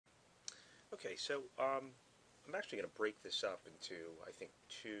Okay, so I'm actually going to break this up into, I think,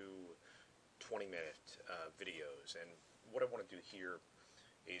 two 20-minute videos. And what I want to do here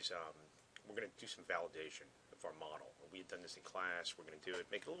is we're going to do some validation of our model. We had done this in class. We're going to do it,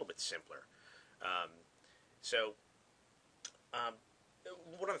 make it a little bit simpler. Um, so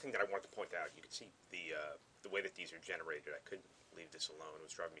one other thing that I wanted to point out, you can see the way that these are generated. I couldn't leave this alone. It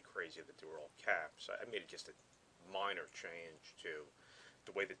was driving me crazy that they were all caps. I made just a minor change to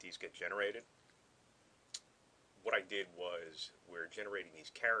the way that these get generated. What I did was we're generating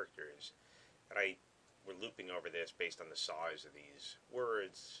these characters, and we're looping over this based on the size of these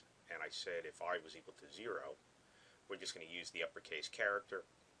words, and I said if I was equal to 0, we're just going to use the uppercase character.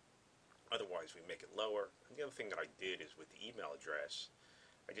 Otherwise, we make it lower. And the other thing that I did is with the email address,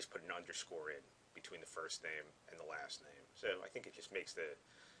 I just put an underscore in between the first name and the last name. So I think it just makes it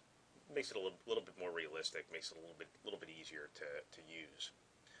a little bit more realistic, makes it a little bit easier to use.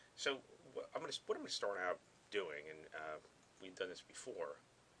 So what I'm going to start out doing, and we've done this before,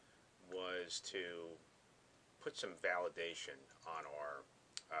 was to put some validation on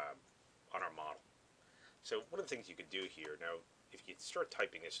our model. So one of the things you could do here now, if you start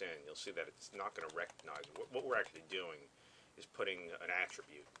typing this in, you'll see that it's not going to recognize it. What we're actually doing is putting an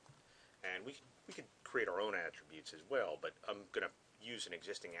attribute, and we could create our own attributes as well. But I'm going to use an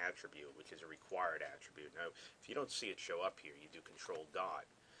existing attribute, which is a required attribute. Now, if you don't see it show up here, you do Control Dot.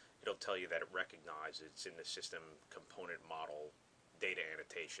 It'll tell you that it recognizes it's in the System Component Model Data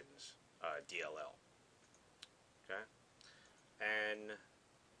Annotations DLL. Okay, and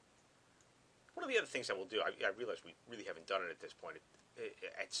one of the other things that we'll do, I realize we really haven't done it at this point.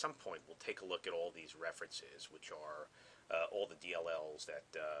 At some point, we'll take a look at all these references, which are all the DLLs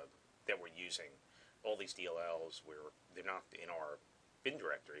that we're using. All these DLLs, they're not in our bin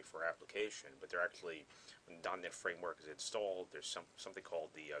directory for application, but they're actually, when the .NET framework is installed, there's something called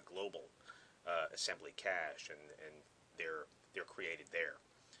the global assembly cache, and they're created there.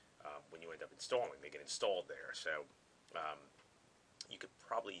 When you end up installing, they get installed there. So you could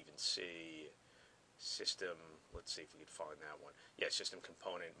probably even see system, let's see if we could find that one. Yeah, system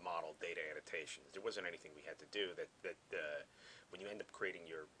component model data annotations. There wasn't anything we had to do. That when you end up creating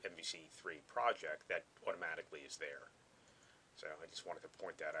your MVC3 project, that automatically is there. So I just wanted to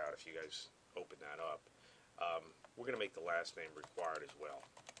point that out if you guys open that up. We're going to make the last name required as well.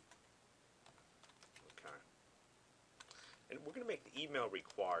 Okay. And we're going to make the email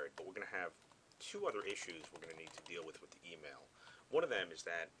required, but we're going to have two other issues we're going to need to deal with the email. One of them is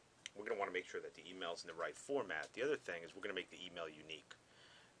that we're going to want to make sure that the email is in the right format. The other thing is we're going to make the email unique.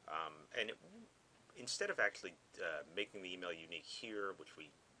 Instead of actually making the email unique here, which we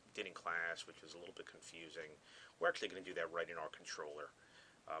did in class, which was a little bit confusing, we're actually going to do that right in our controller.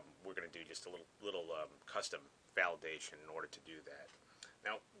 We're going to do just a little custom validation in order to do that.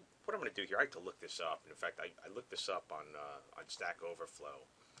 Now, what I'm going to do here, I have to look this up. And in fact, I looked this up on Stack Overflow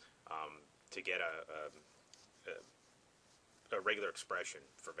to get a regular expression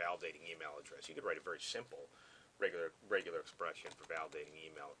for validating email address. You could write a very simple regular expression for validating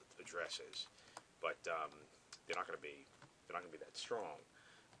email addresses, but they're not going to be that strong.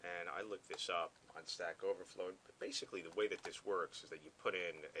 And I looked this up on Stack Overflow. But basically, the way that this works is that you put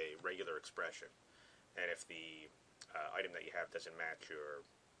in a regular expression, and if the item that you have doesn't match your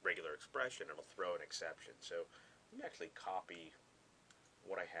regular expression, it'll throw an exception. So let me actually copy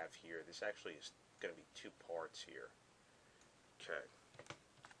what I have here. This actually is going to be two parts here. Okay.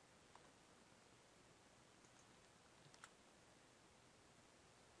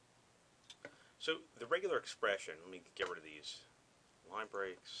 So the regular expression, let me get rid of these line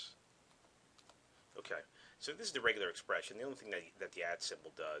breaks. Okay, so this is the regular expression. The only thing that the @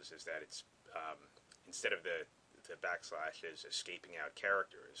 symbol does is that it's instead of the backslash is escaping out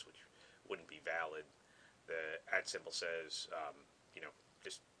characters, which wouldn't be valid. The @ symbol says,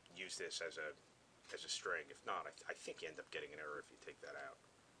 just use this as a string. If not, I think you end up getting an error if you take that out.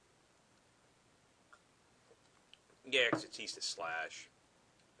 Yeah, because it's used as slash,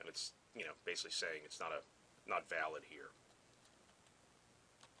 and it's basically saying it's not valid here.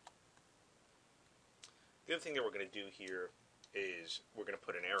 The other thing that we're going to do here is we're going to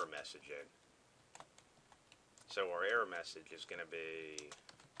put an error message in. So our error message is going to be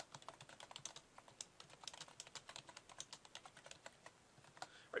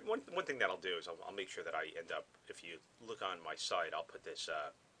right. One thing that I'll do is I'll make sure that I end up, if you look on my site, I'll put this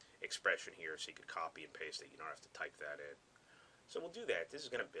expression here so you can copy and paste it. You don't have to type that in. So we'll do that. This is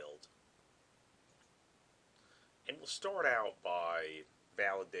going to build. And we'll start out by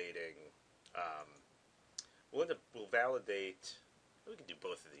validating. We'll validate. We can do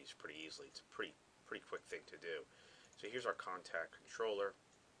both of these pretty easily. It's a pretty quick thing to do. So here's our contact controller.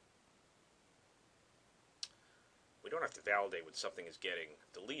 we don't have to validate when something is getting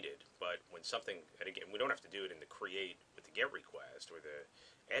deleted, but when something, and again, we don't have to do it in the create with the get request or the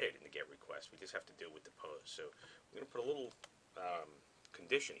edit in the get request. We just have to do it with the post. So we're going to put a little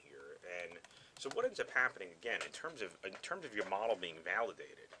condition here, and so what ends up happening again in terms of your model being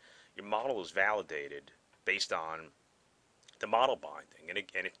validated, your model is validated based on the model binding,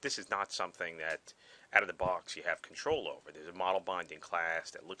 and if this is not something that out of the box you have control over, there's a model binding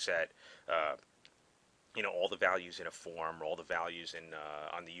class that looks at all the values in a form, or all the values in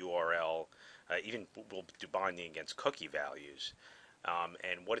on the URL. Even we'll do binding against cookie values,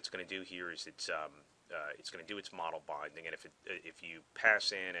 and what it's going to do here is it's going to do its model binding, and if you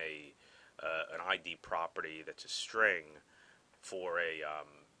pass in an ID property that's a string for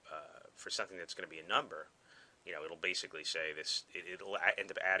for something that's going to be a number, it'll basically say this. It'll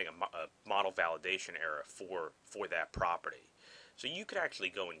end up adding a model validation error for that property. So you could actually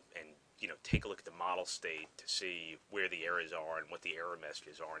go and take a look at the model state to see where the errors are and what the error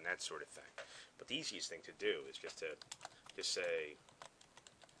messages are and that sort of thing. But the easiest thing to do is just say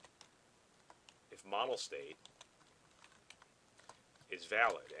if model state is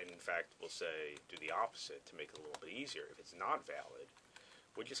valid, and in fact we'll say do the opposite to make it a little bit easier. If it's not valid,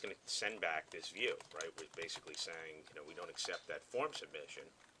 we're just going to send back this view, right? We're basically saying, we don't accept that form submission,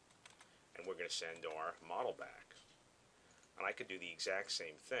 and we're going to send our model back. And I could do the exact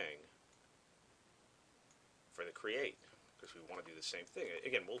same thing for the create, because we want to do the same thing.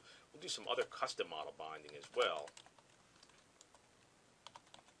 Again, we'll do some other custom model binding as well.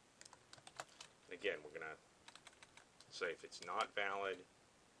 And again, we're going to say if it's not valid,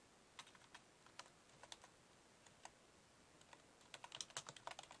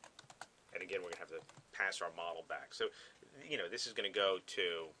 and again, we're going to have to pass our model back. So, this is going to go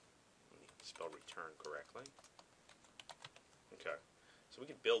to, let me spell return correctly. Okay, so we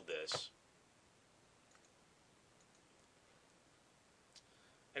can build this.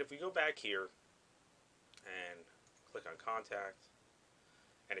 And if we go back here and click on contact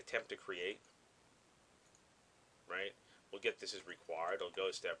and attempt to create, right, we'll get this is required. It'll go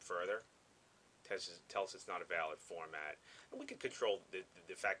a step further. Tell us it's not a valid format, and we can control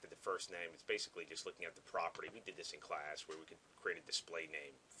the fact that the first name is basically just looking at the property. We did this in class where we could create a display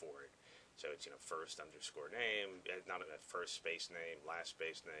name for it. So it's first underscore name, not a first space name, last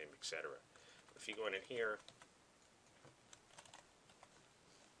space name, etc. If you go in here,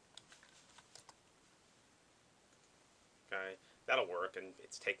 okay, that'll work, and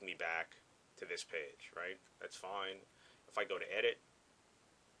it's taking me back to this page, right? That's fine. If I go to edit,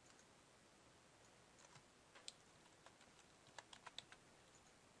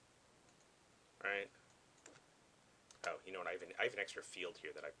 right? Oh, I have an extra field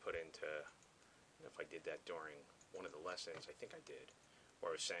here that I put into. If I did that during one of the lessons, I think I did,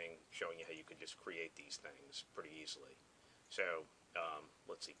 where I was showing you how you could just create these things pretty easily. So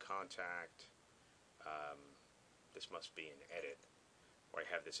let's see, contact. This must be an edit, where I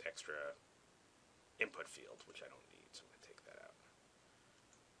have this extra input field, which I don't need, so I'm going to take that out.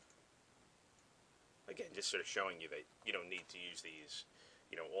 Again, just sort of showing you that you don't need to use these.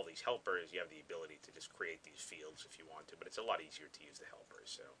 All these helpers, you have the ability to just create these fields if you want to, but it's a lot easier to use the helpers.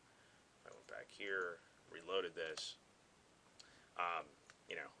 So I went back here, reloaded this.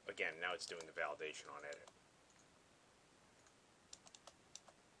 Again, now it's doing the validation on edit.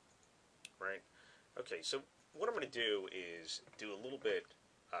 Right? Okay, so what I'm going to do is do a little bit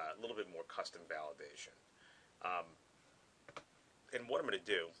more custom validation. And what I'm going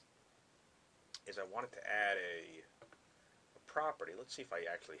to do is I wanted to add a property. Let's see if I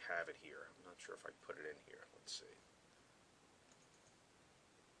actually have it here. I'm not sure if I put it in here. Let's see.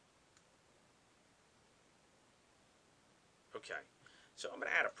 Okay, so I'm going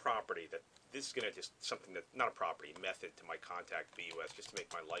to add a property that this is going to just something that, not a property, method to my ContactWeb5a just to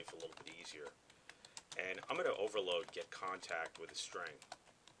make my life a little bit easier. And I'm going to overload get contact with a string,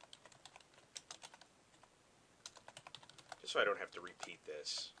 just so I don't have to repeat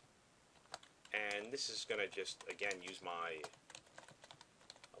this. And this is going to just, again, use my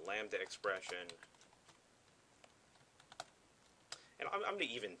lambda expression. And I'm going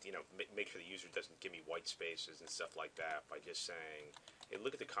to even, make sure the user doesn't give me white spaces and stuff like that by just saying, hey,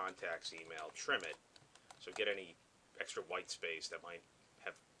 look at the contacts email, trim it, so get any extra white space that might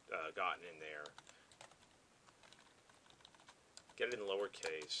have gotten in there. Get it in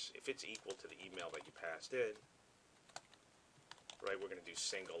lowercase. If it's equal to the email that you passed in, right, we're going to do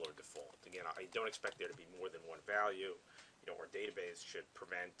single or default. Again, I don't expect there to be more than one value. Our database should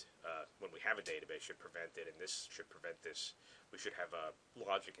prevent, when we have a database, should prevent it, and this should prevent this. We should have a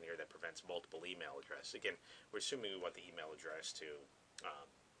logic in here that prevents multiple email addresses. Again, we're assuming we want the email address to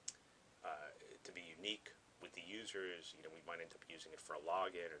be unique with the users. You know, we might end up using it for a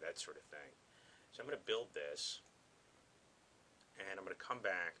login or that sort of thing. So I'm going to build this, and I'm going to come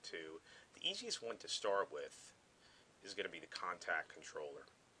back to the easiest one to start with is going to be the contact controller.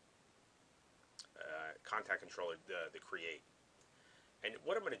 Contact controller, the create. And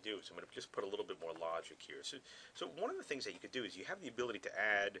what I'm going to do is I'm going to just put a little bit more logic here. So one of the things that you could do is you have the ability to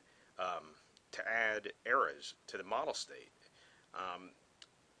add errors to the model state.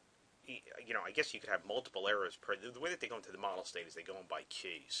 You know, I guess you could have multiple errors per. The way that they go into the model state is they go in by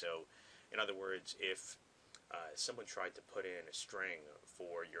key. So, in other words, if someone tried to put in a string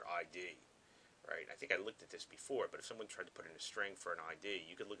for your ID, right? I think I looked at this before, but if someone tried to put in a string for an ID,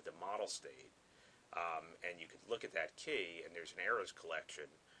 you could look at the model state. And you could look at that key, and there's an errors collection,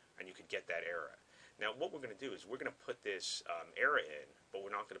 and you could get that error. Now, what we're going to do is we're going to put this error in, but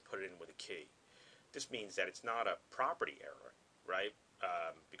we're not going to put it in with a key. This means that it's not a property error, right?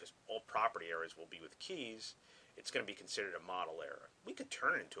 Because all property errors will be with keys. It's going to be considered a model error. We could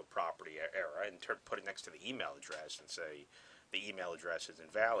turn it into a property error and put it next to the email address and say the email address is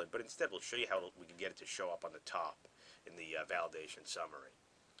invalid, but instead we'll show you how we can get it to show up on the top in the validation summary.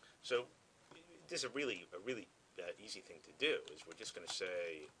 So this is a really easy thing to do. Is we're just going to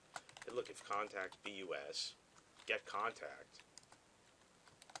say, hey, look, if ContactWeb5a get contact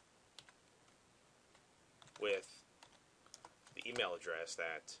with the email address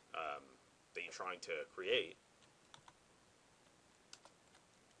that that you're trying to create,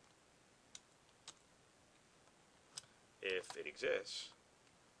 if it exists,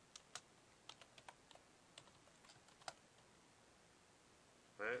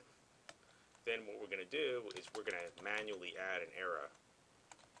 right? Then what we're going to do is we're going to manually add an error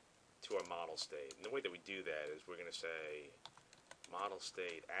to our model state. And the way that we do that is we're going to say model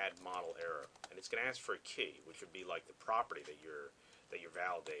state add model error, and it's going to ask for a key, which would be like the property that you're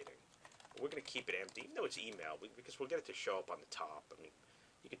validating. But we're going to keep it empty, even though it's email, because we'll get it to show up on the top. I mean,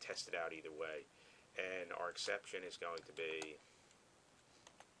 you can test it out either way. And our exception is going to be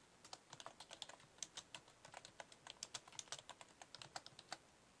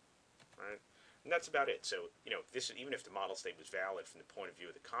right. And that's about it. So, you know, this even if the model state was valid from the point of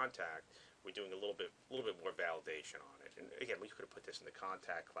view of the contact, we're doing a little bit more validation on it. And again, we could have put this in the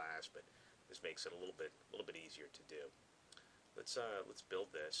contact class, but this makes it a little bit easier to do. Let's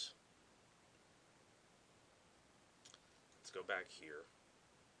build this. Let's go back here.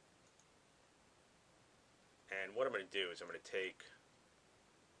 And what I'm going to do is I'm going to take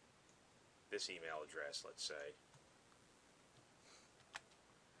this email address, let's say,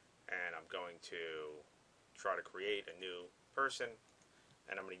 and I'm going to try to create a new person,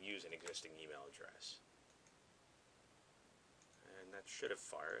 and I'm going to use an existing email address. And that should have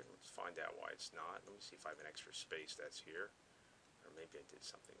fired. Let's find out why it's not. Let me see if I have an extra space that's here. Or maybe I did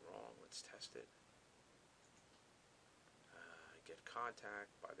something wrong. Let's test it. Get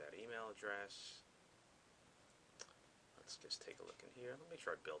contact by that email address. Let's just take a look in here. Let me make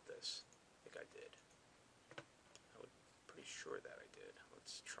sure I built this. I think I did. I'm pretty sure that I did.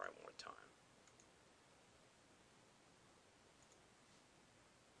 Let's try one more time.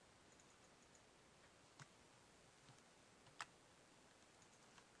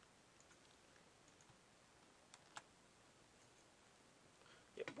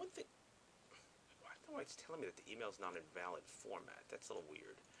 Yeah, one thing. I don't know why it's telling me that the email is not in valid format. That's a little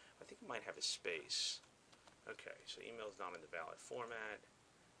weird. I think it might have a space. Okay, so email is not in the valid format,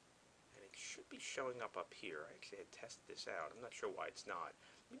 and it should be showing up here. I actually had tested this out. I'm not sure why it's not.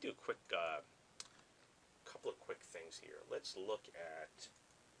 Let me do a quick, couple of quick things here. Let's look at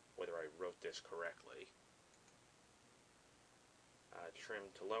whether I wrote this correctly.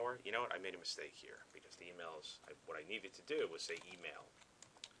 Trim to lower. You know what? I made a mistake here because the emails. What I needed to do was say email.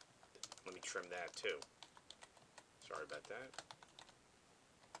 Let me trim that too. Sorry about that.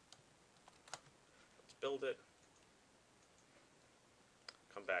 Build it,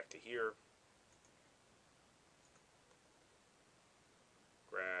 come back to here,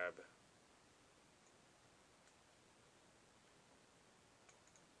 grab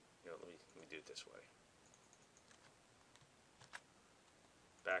let me do it this way.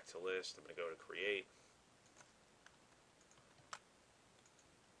 Back to list, I'm going to go to create.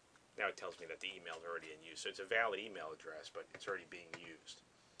 Now it tells me that the email is already in use, so it's a valid email address, but it's already being used.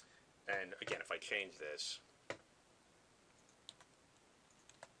 And again, if I change this,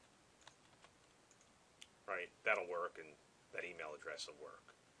 right, that'll work, and that email address will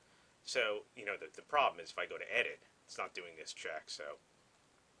work. So, you know, the problem is if I go to edit, it's not doing this check. So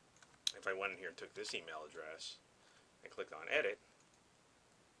if I went in here and took this email address and clicked on edit,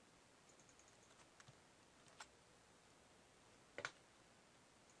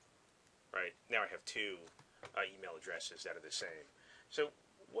 right, now I have two email addresses that are the same. So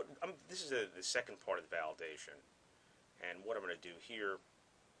this is the second part of the validation, and what I'm going to do here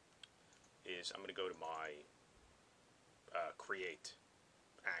is I'm going to go to my create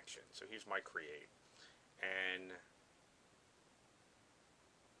action. So here's my create, and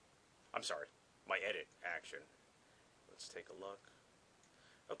I'm sorry, my edit action. Let's take a look.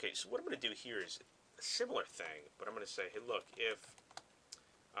 Okay, so what I'm going to do here is a similar thing, but I'm going to say, hey, look, if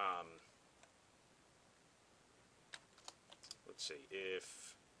let's see,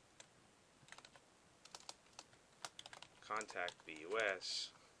 if ContactWeb5a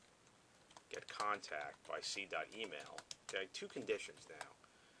get contact by c.email, okay, two conditions now.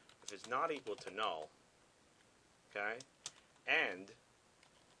 If it's not equal to null, okay, and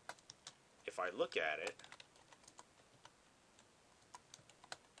if I look at it,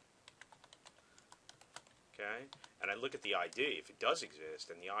 okay, and I look at the ID, if it does exist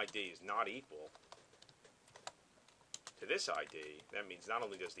and the ID is not equal to this ID, that means not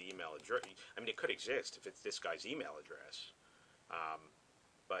only does the email address, I mean, it could exist if it's this guy's email address,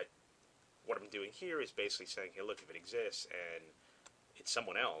 but what I'm doing here is basically saying, hey, look, if it exists and it's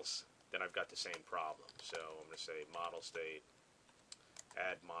someone else, then I've got the same problem. So I'm going to say model state,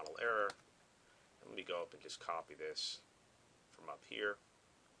 add model error. Let me go up and just copy this from up here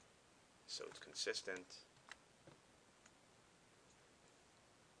so it's consistent.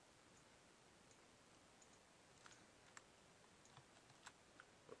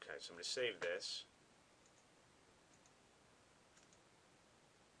 Okay, so I'm going to save this.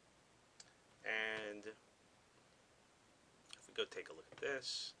 And if we go take a look at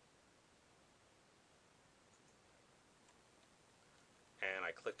this, and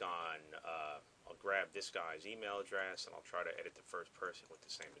I click on, I'll grab this guy's email address and I'll try to edit the first person with the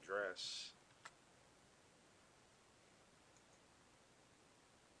same address.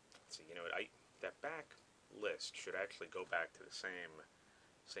 So you know what, that back list should actually go back to the same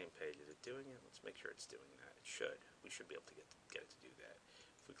page. Is it doing it? Let's make sure it's doing that. It should. We should be able to get it to do that.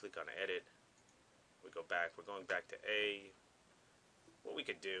 If we click on edit, we go back. We're going back to A. What we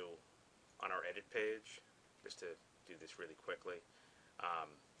could do on our edit page, just to do this really quickly,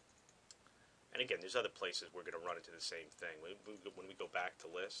 and again, there's other places we're going to run into the same thing. When we go back to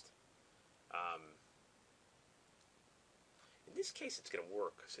list, in this case it's going to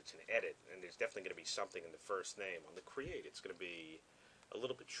work because it's an edit, and there's definitely going to be something in the first name. On the create, it's going to be a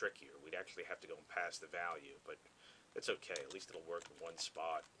little bit trickier. We'd actually have to go and pass the value, but it's okay. At least it'll work in one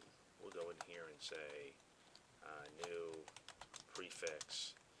spot. We'll go in here and say new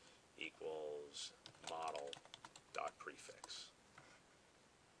prefix equals model dot prefix.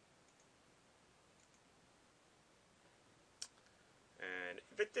 And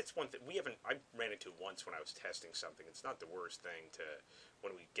that's one thing I ran into once when I was testing something. It's not the worst thing to,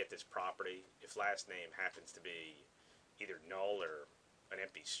 when we get this property, if last name happens to be either null or an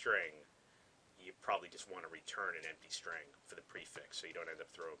empty string, you probably just want to return an empty string for the prefix, so you don't end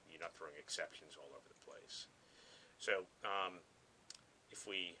up you're not throwing exceptions all over the place. So if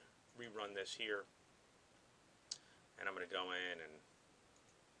we rerun this here, and I'm going to go in and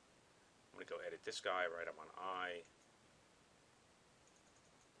I'm going to go edit this guy, right? I'm on I,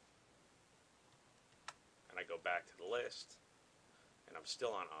 and I go back to the list, and I'm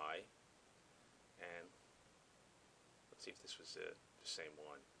still on I, and let's see if this was the same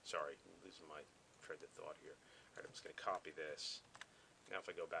one. Sorry, I'm losing my train of thought here. All right, I'm just going to copy this. Now if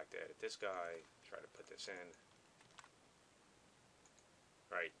I go back to edit this guy, try to put this in,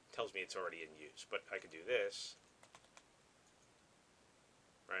 right, tells me it's already in use, but I could do this,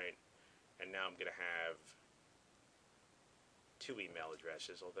 right, and now I'm going to have two email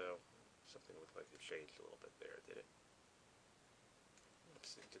addresses, although something looked like it changed a little bit there, did it?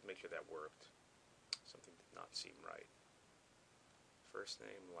 Let's see, just make sure that worked. Something did not seem right. First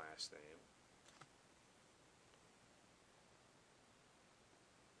name, last name.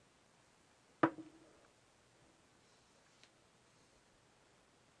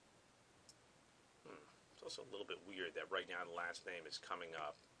 It's also a little bit weird that right now the last name is coming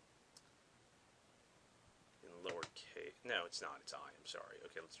up in lowercase. No, it's not. It's I. I'm sorry.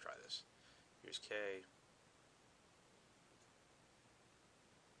 Okay, let's try this. Here's K.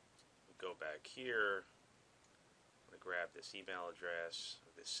 We go back here. Grab this email address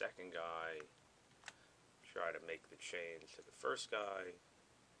of this second guy, try to make the change to the first guy,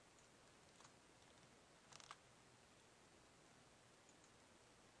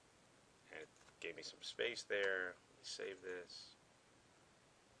 and it gave me some space there. Let me save this.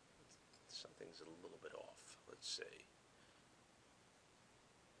 Something's a little bit off. Let's see.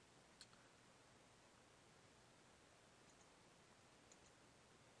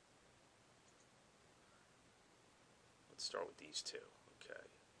 Let's start with these two. Okay.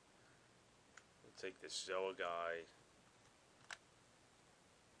 We'll take this Zoa guy,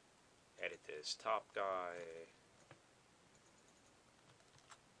 edit this top guy,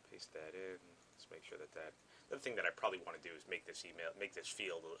 paste that in. Let's make sure that that. The other thing that I probably want to do is make this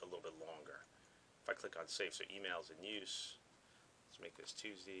field a little bit longer. If I click on save, so emails in use. Let's make this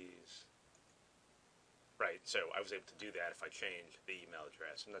Tuesdays. Right, so I was able to do that if I change the email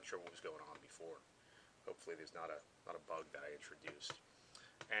address. I'm not sure what was going on before. Hopefully there's not a bug that I introduced.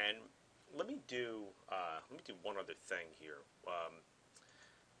 And let me do one other thing here.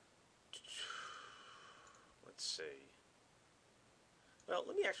 Let's see. Well,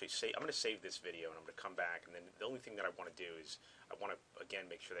 let me actually say, I'm going to save this video and I'm going to come back, and then the only thing that I want to do is I want to, again,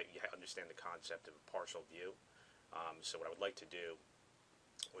 make sure that you understand the concept of a partial view. So what I would like to do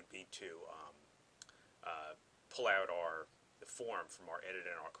would be to pull out the form from our edit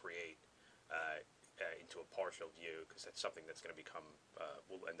and our create into a partial view, because that's something that's going to become,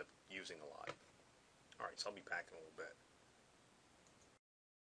 we'll end up using a lot. All right, so I'll be back in a little bit.